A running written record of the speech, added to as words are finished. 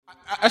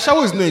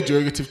Ashawo is not a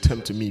derogative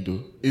term to me,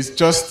 though. It's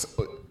just,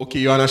 okay,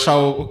 you're an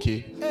Ashawo,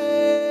 okay.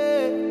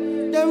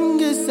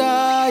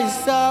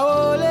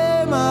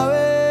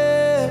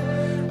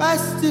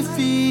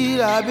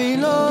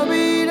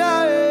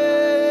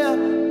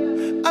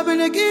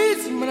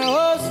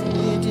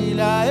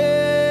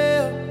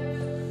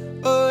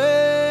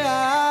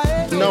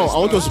 Now, I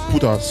want us to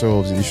put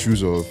ourselves in the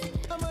shoes of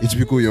a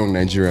typical young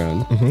Nigerian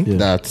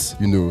that,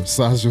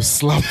 SARS just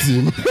slapped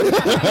him.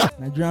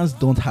 Nigerians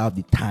don't have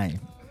the time.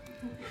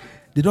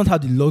 They don't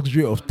have the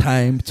luxury of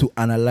time to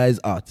analyze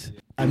art.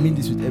 I mean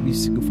this with every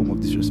single form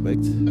of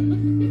disrespect.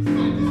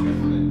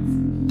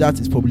 That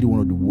is probably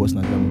one of the worst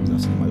Nigerian movies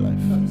I've seen in my life.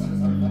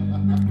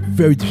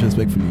 Very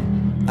disrespectfully.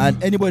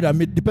 And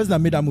the person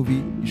that made that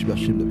movie, you should be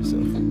ashamed of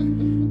yourself.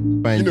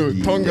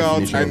 Tongue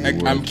out,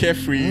 I'm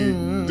carefree.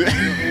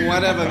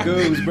 Whatever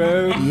goes,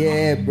 bro.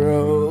 Yeah,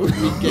 bro.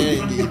 Okay.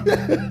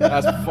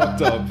 That's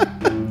fucked up.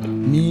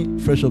 Me,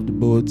 fresh off the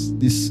boat,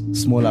 this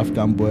small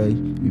African boy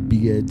with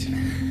big head.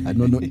 I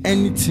don't know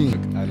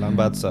anything. I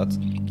Lambert sat.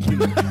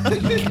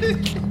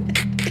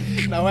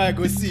 Now I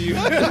go see you.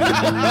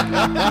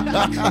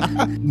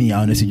 Me,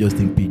 I honestly just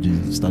think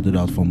PJ started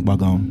out from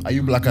background. Are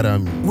you blacker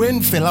than me? When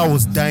Fela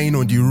was dying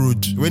on the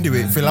road, when they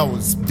were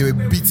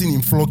beating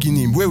him, flogging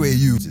him, where were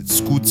you?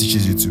 School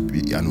teaches you to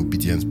be an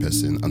obedient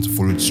person and to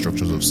follow the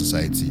structures of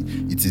society.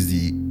 It is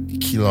the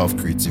killer of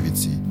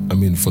creativity. I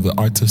mean, for the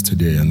artists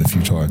today and the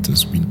future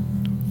artists,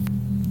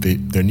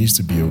 there needs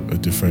to be a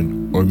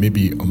different, or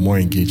maybe a more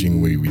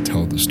engaging way we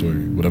tell the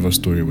story, whatever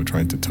story we're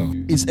trying to tell.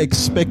 It's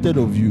expected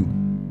of you.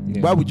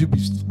 Yeah. Why would you be...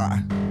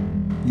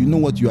 you know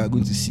what you are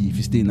going to see if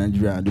you stay in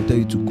Nigeria and they tell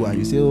you to go and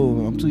you say,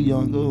 oh, I'm too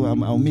young,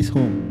 I'll miss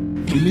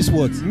home. You miss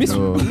what? Miss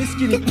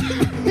skinny.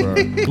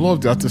 A lot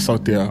of the artists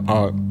out there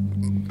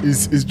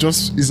is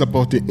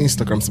about the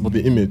Instagram, it's about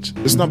the image.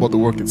 It's not about the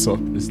work itself.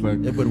 It's like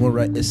everybody want to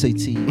write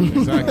SAT.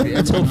 Exactly.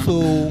 It's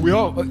also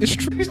it's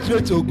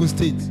straight to Ogun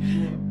State.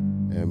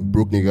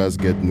 Broke niggas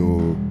get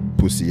no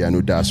pussy. I know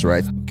that's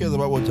right. Who cares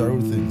about what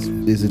Jaro thinks?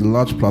 There's a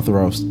large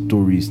plethora of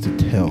stories to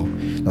tell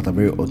that are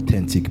very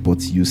authentic,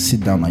 but you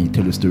sit down and you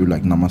tell a story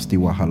like Namaste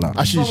Wahala.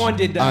 Someone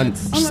did that. And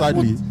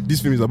sadly,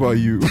 this film is about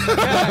you.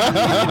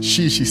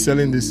 She's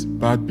selling this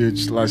bad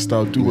bitch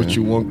lifestyle. Do what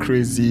you want,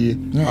 crazy.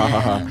 But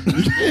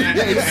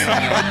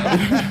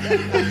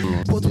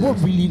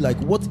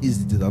what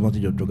is the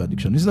disadvantage of drug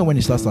addiction? Isn't that when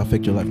it starts to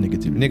affect your life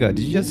negatively? Nigga,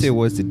 did you just say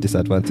what's the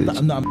disadvantage?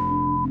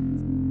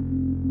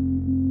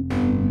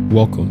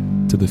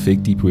 Welcome to the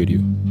Fake Deep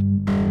Radio.